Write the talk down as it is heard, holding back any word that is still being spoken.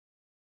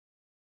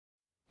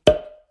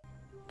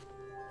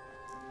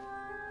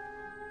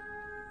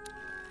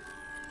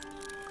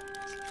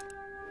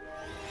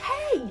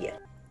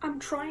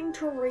trying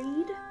to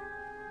read?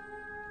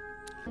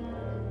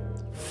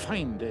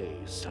 Fine day,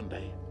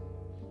 Sunday.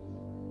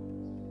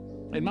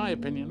 In my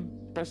opinion,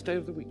 best day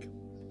of the week.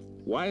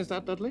 Why is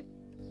that, Dudley?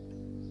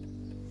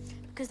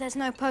 Because there's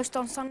no post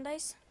on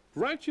Sundays.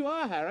 Right you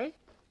are, Harry.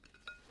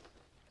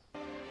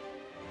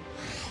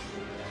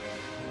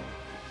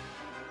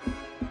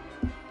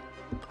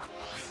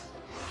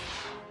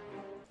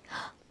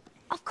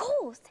 Of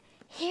course!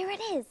 Here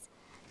it is.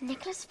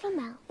 Nicholas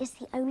Flamel is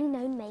the only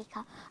known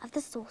maker of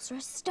the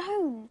Sorcerer's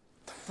Stone.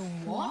 The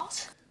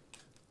what?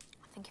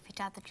 I think if he'd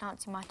had the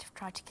chance, he might have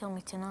tried to kill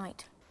me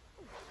tonight.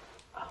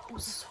 Oh,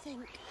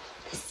 sorry.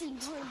 I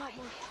seemed worried about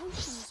my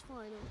potions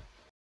final.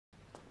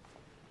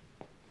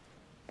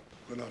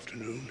 Good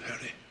afternoon,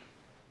 Harry.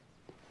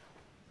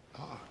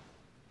 Ah,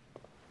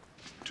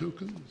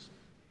 tokens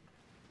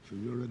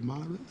from your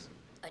admirers?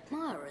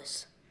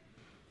 Admirers?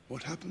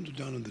 What happened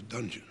down in the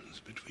dungeons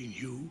between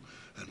you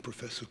and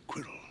Professor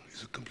Quirrell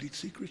is a complete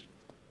secret.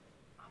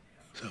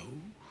 So,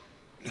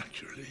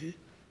 naturally,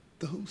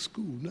 the whole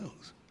school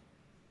knows.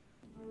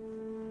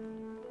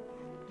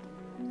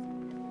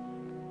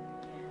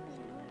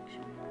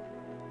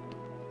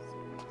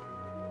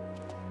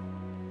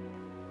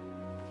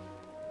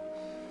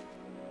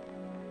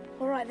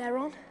 All right there,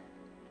 Ron.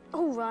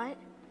 All right.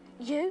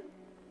 You?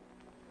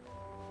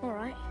 All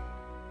right.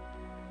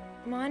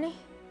 Hermione?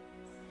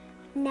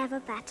 Never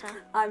better.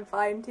 I'm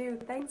fine too.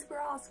 Thanks for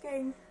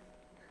asking.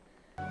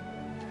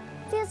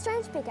 Feels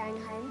strange to be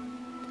going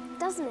home,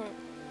 doesn't it?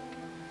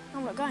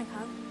 I'm not going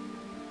home.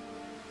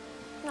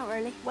 Not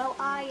really. Well,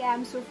 I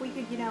am, so if we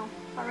could,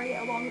 hurry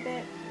it along a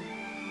bit.